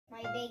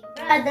My big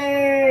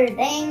brother,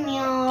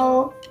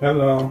 Daniel.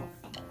 Hello.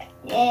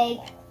 Yay,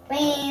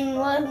 playing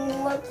what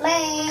we're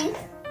playing.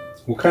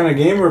 What kind of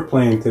game we're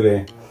playing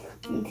today?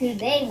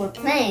 Today we're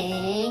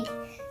playing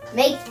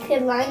Make a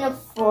Line of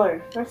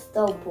 4. First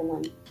open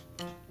one.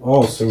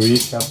 Oh, so we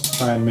each have to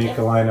try and make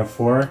a line of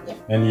 4,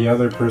 and the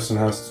other person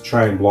has to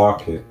try and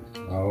block it.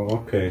 Oh,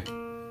 okay.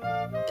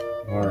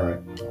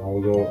 Alright,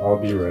 I'll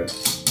be ready.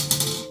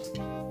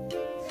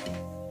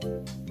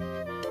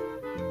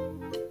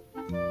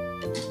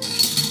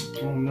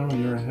 Oh no,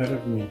 you're ahead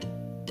of me.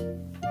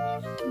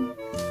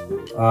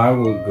 I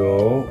will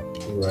go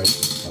right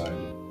beside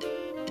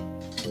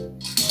you.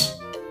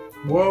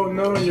 Whoa,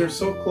 no, you're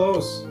so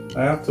close.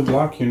 I have to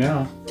block you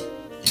now.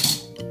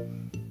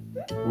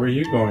 Where are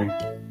you going?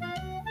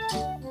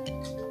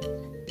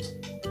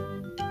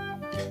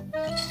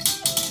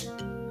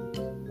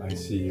 I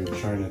see you're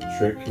trying to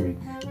trick me.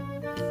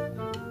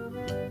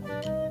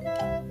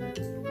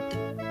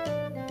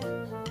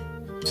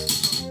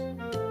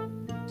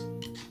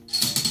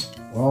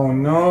 Oh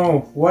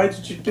no! Why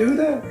did you do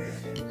that?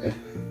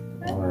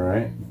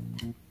 Alright.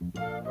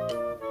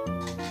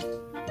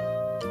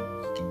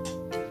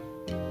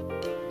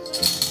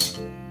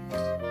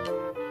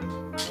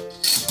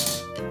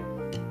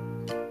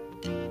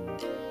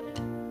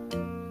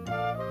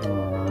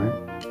 Alright.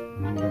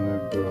 I'm gonna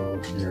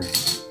go here.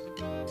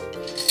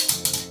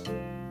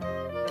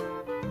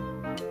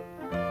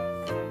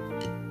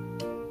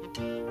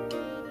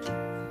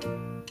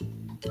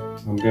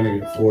 I'm gonna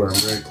get 4. I'm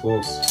very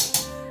close.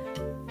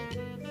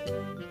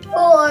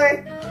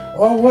 4.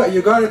 Oh, what?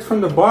 You got it from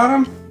the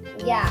bottom?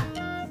 Yeah.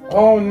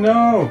 Oh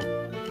no!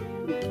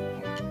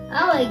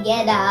 I will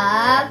get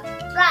a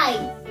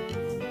prize.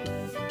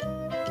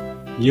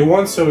 You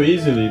won so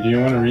easily. Do you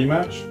want a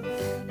rematch?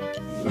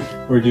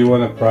 Or do you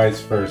want a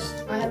prize first?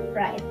 On a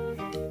prize.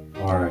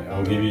 Alright,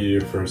 I'll give you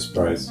your first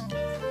prize.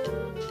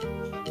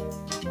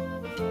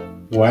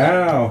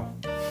 Wow!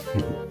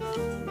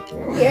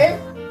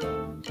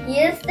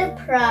 Here's the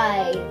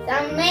prize.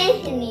 A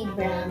mini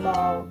brown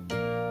ball.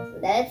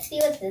 Let's see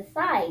what's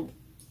inside.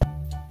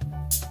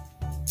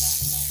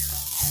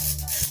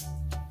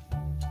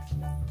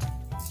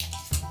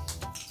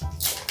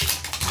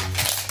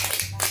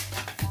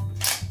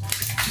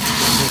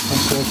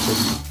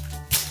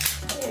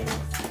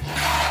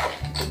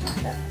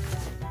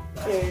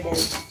 Here it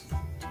is.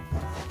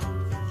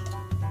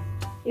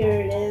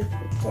 Here it is,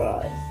 the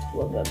prize.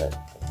 Look at it.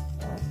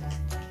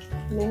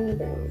 Mini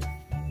brown.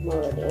 More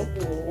opening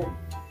it.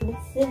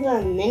 This is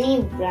a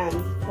mini brown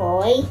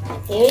toy.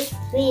 Here's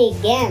 3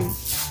 again,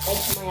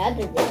 like my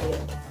other video.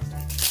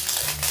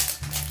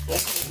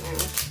 Yes,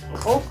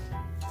 now. Oh.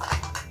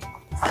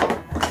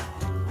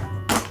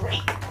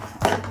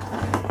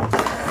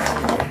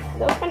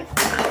 Open.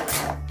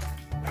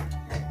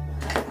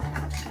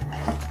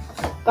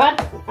 Got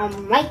a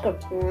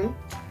microphone.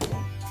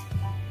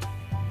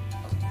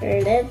 Here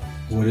it is.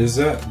 What is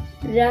that?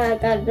 Yeah, I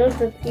got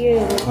those up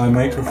here. A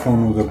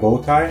microphone with a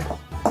bow tie?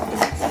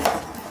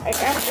 I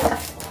got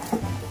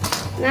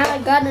this. Now I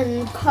got a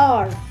new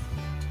car.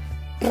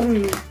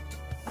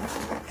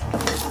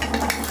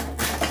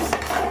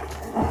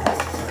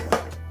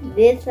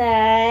 This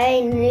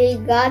I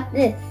got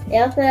this. It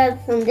also has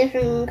some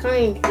different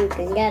kinds you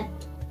can get.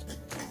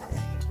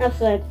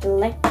 Also a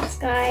collector's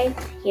guide.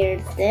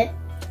 Here's it.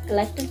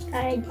 Collector's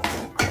guide.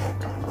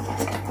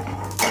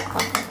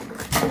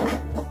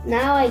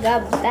 Now I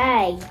got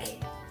bag.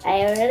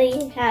 I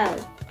already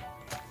have.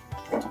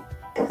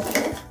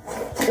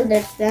 So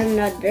there's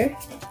another.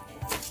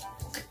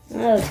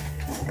 Oh.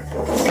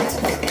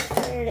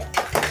 Here it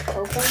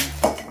open.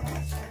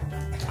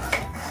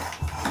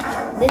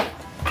 This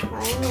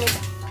time is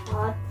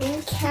cotton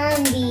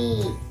candy.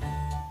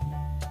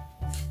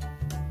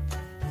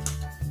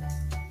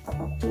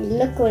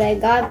 Look what I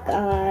got,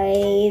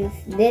 guys.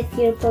 This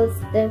year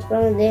poster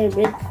from the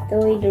Red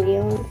Story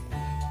Dreams.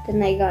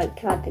 Then I got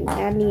cotton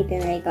candy.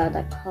 Then I got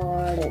a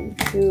card and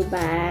 2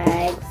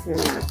 bags and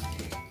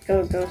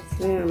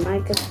a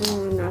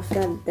microphone. I've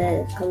got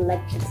the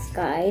collector's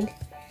guide.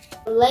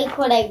 Like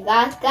what I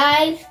got,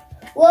 guys?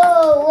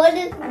 Whoa, what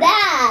is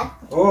that?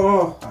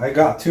 Oh, I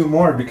got 2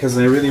 more because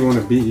I really want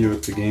to beat you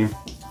at the game.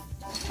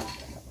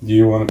 Do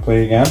you want to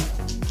play again?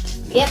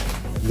 Yep.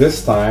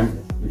 This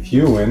time, if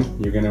you win,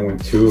 you're going to win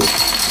 2.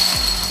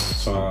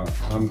 So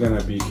I'm going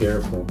to be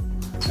careful.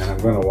 And I'm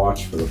going to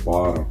watch for the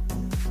bottom.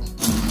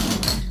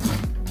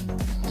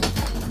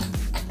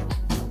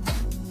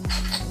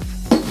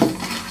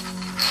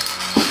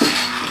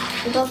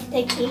 We both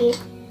take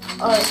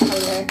our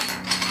color.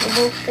 We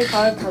both take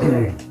our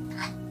color.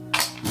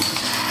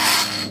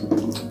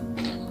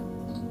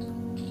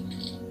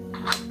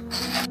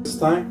 This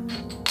time?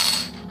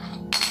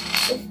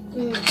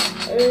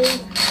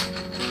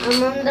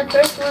 I'm on the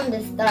first one to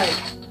start.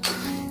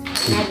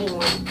 Maybe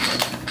one.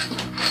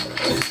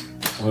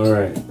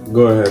 Alright,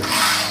 go ahead.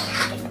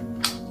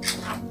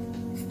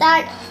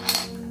 Start.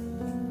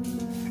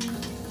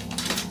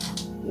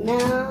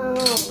 No.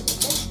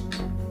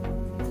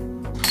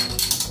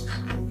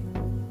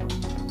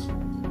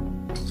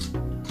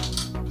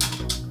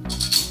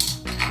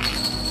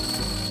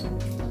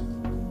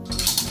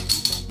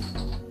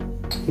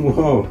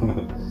 Whoa.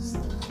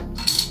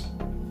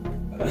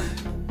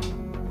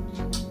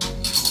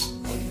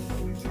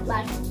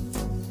 Black.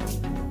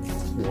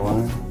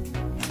 One.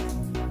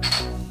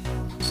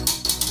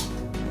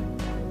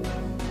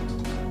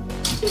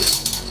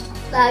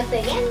 Black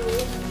again.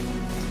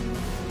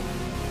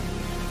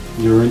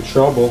 You're in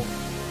trouble.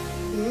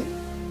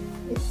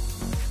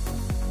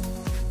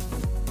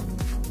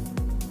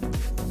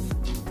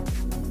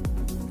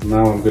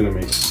 Now I'm gonna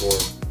make 4.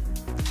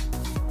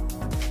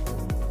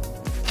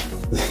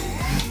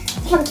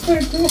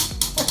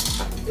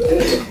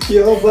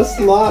 You almost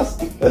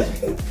lost.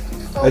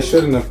 I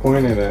shouldn't have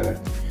pointed at it.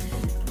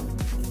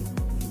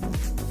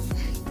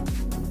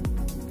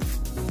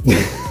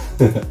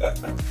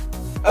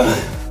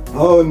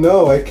 Oh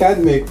no, I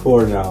can't make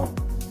 4 now.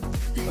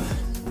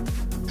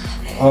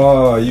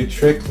 Oh, you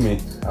tricked me.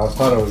 I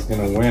thought I was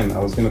gonna win. I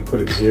was gonna put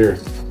it here.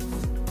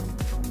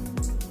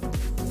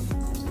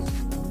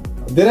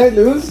 Did I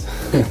lose?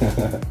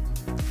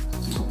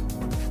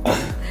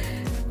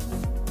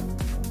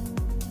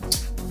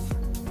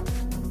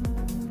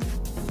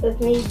 Let's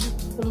make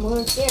some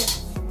more here.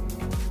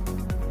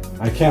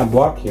 I can't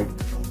block you.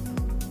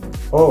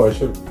 Oh, I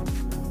should.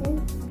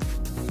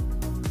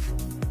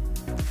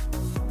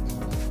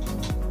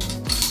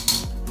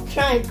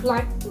 Try and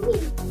block me.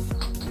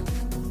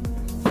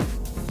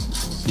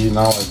 See,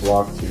 now I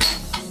blocked you.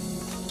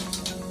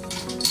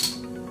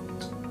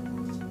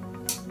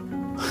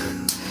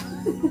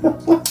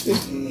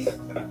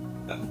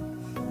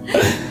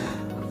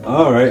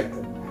 All right.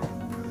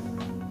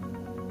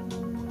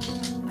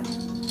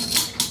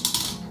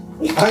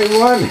 I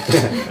won.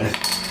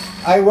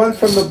 I won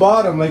from the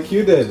bottom like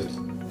you did.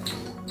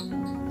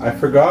 I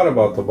forgot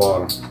about the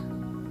bottom.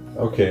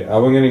 Okay,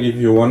 I'm gonna give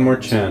you one more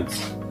chance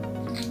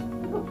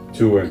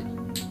to win.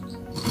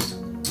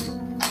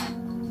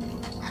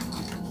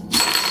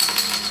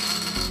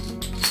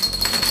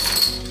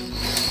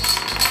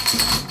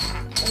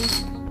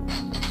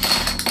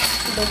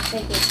 Let's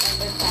take it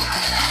under back.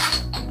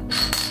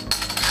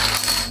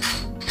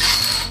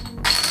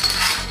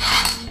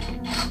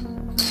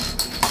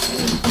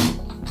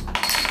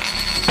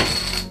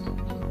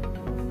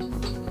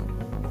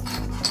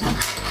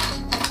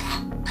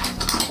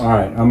 All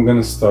right, I'm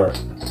gonna start.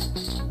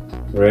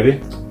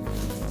 Ready?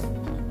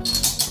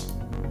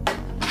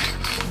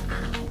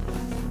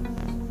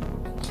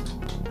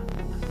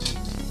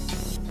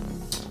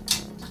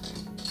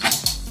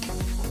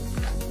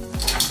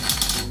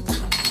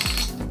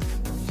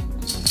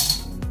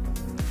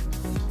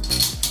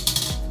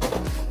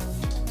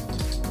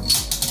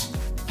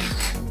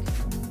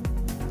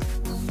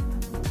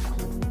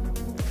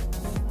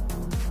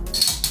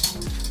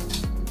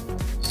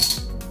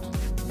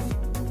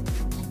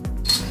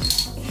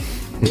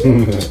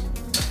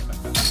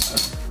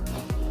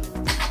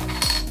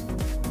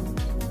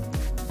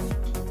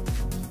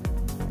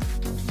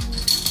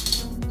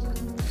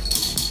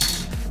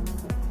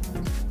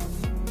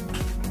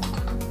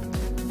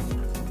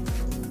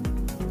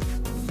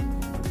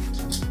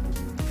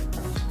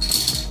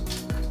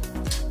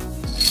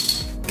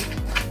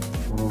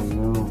 Oh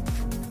no.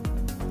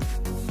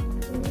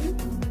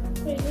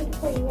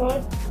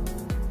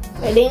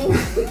 Ready?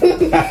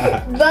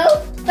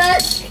 Both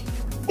touch.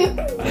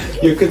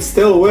 You could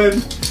still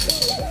win.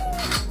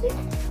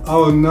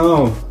 Oh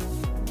no.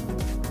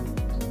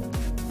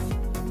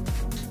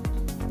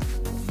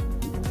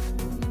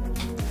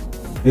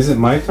 Is it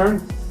my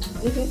turn?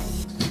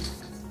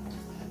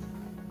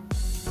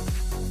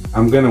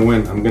 I'm gonna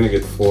win. I'm gonna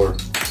get 4.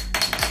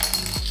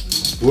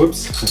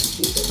 Whoops.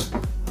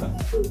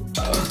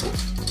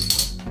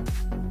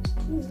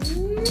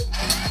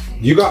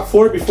 You got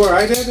 4 before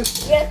I did?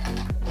 Yes,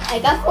 I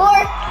got 4.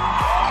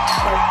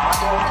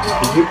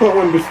 Did you put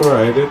one before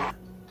I did?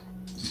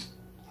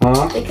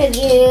 Huh? Because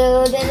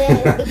you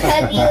didn't.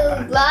 Because you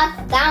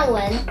lost that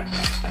one.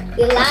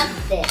 You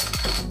lost it.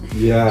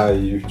 Yeah,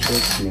 you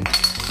tricked me.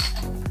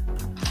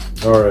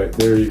 Alright,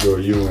 there you go.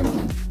 You win.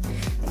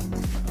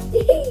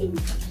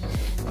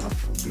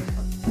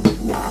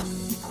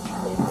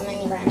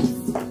 Many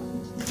buttons.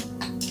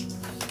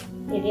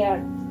 Here you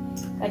are.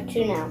 Got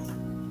 2 now.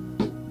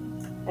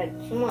 Got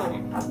 2 more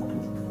now.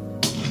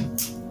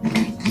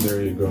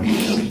 There you go.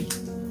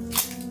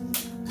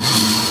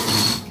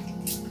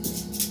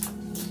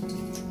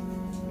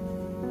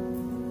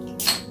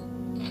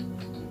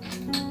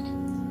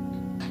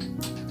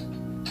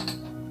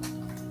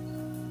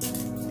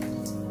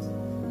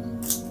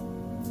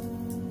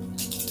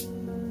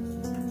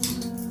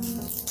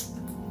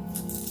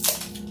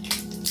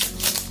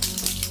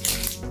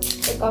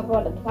 Take off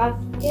all the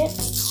plastic.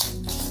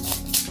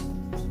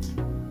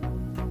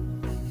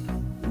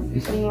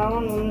 And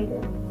round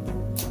under.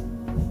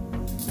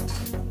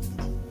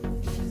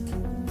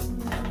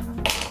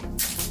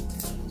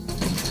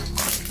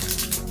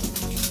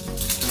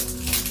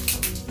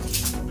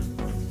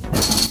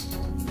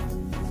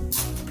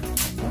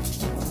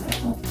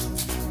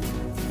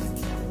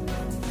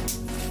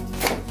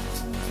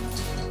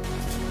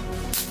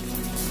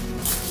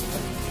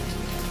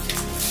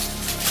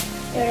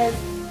 There it is.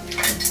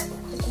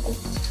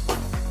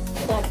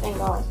 Thank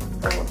God.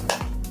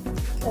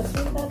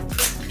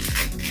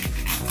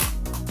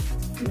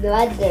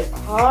 Got the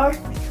card.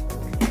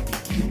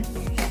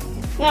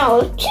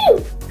 No,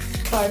 2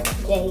 cards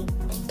today.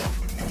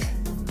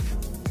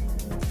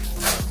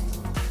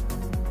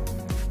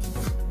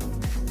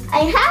 I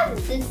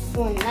have this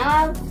one now. I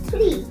have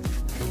 3.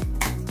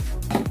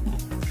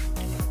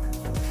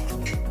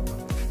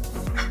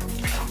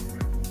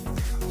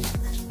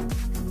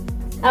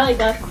 I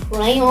got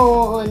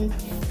crayon.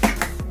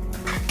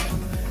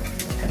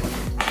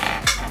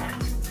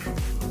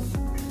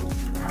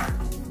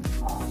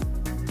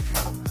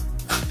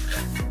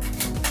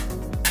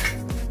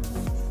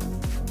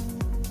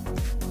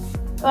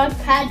 Got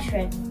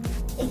Patrick.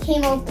 It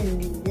came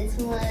open. This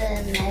one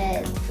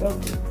is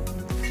broken.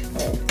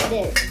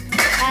 This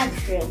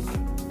Patrick.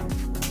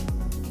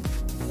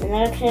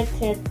 Another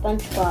character,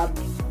 SpongeBob.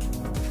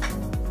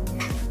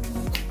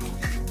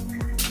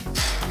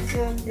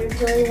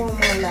 There's only one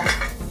more left.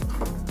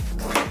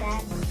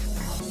 That.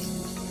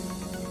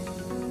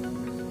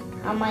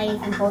 How am I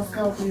even supposed to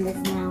open this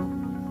now?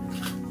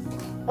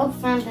 Oh,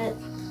 found it.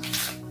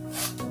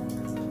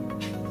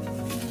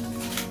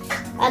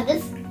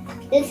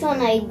 This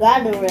one I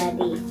got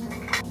already.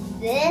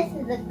 This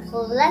is a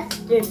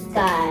collector's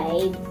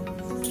guide.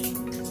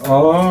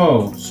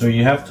 Oh, so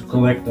you have to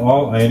collect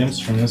all items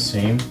from the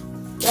same.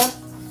 Yep.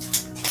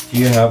 Do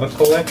you have a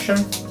collection?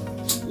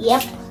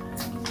 Yep.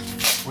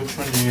 Which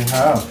one do you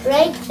have?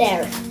 Right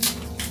there.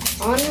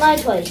 On my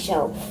toy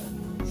shelf.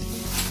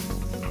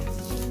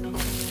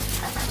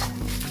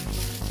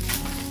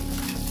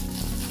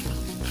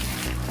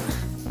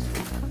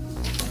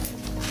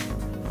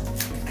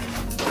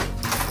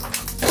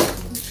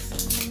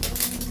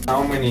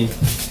 How many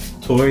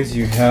toys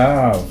you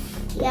have?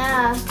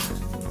 Yeah.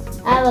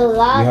 I have a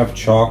lot. You have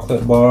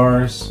chocolate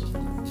bars.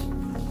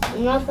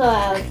 And also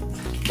I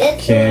have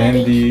this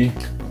Candy. already.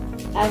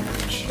 I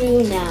have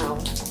 2 now.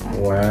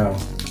 Wow.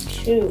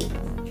 2.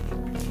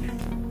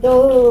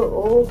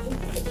 Oh,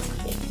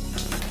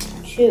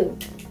 2.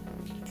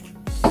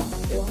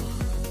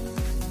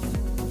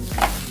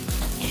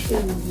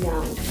 2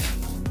 now.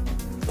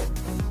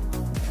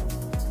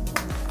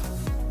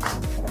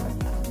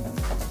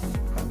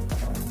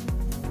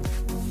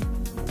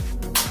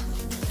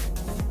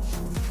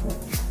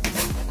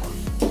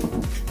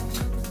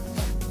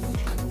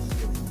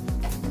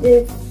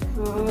 This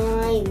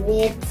time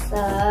it's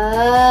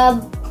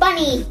a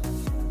bunny.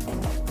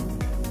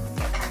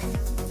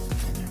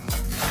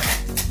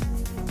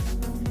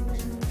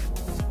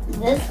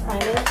 This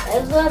time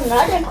is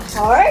another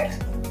card.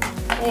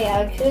 Hey,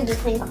 I'll choose the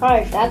same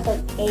card. That's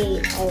okay.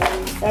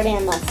 I'm starting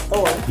in my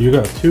store. You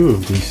got 2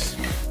 of these.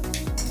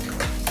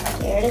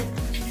 Here it is.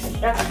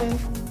 Instructions.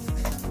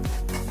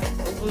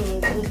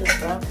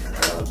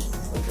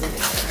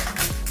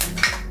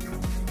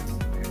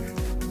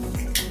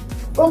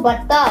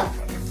 Robot dog.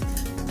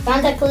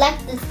 Found a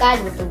collector's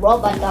guide with the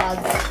robot dog.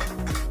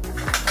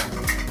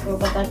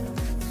 Robot dog.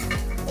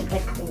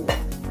 Protecting.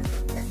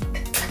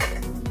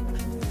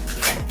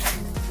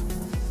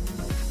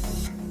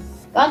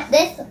 Got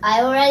this.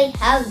 I already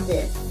have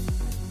this.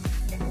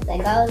 I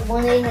got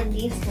one of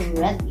these from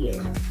Red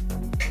Gear.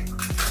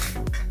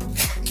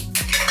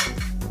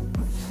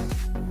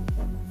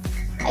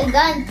 I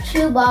got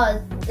 2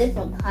 balls,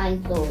 different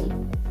kinds only.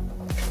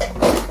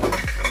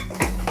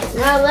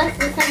 Now let's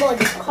assemble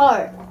the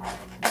card.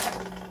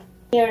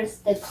 Here's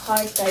the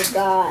cards I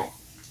got.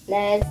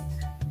 Let's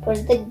put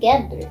it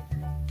together.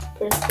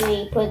 First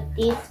we put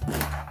these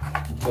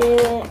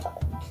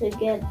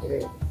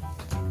together.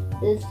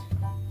 This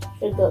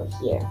should go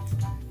here.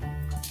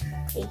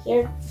 Right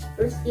here.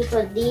 First you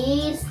put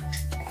these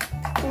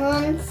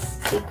ones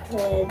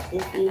because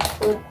if you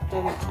put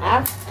them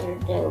after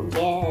they'll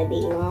get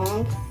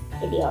wrong.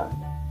 Here they are.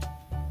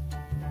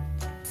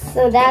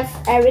 So that's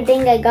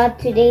everything I got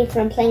today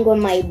from playing with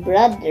my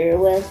brother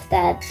with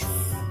that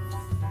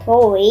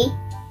toy.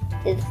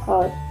 It's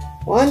called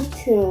Want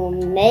to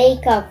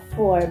Make Up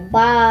For.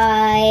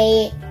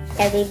 Bye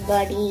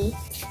everybody.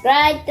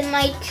 Subscribe to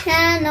my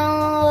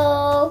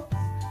channel.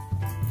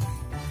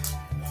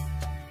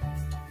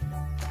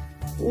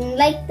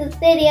 Like the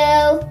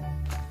video.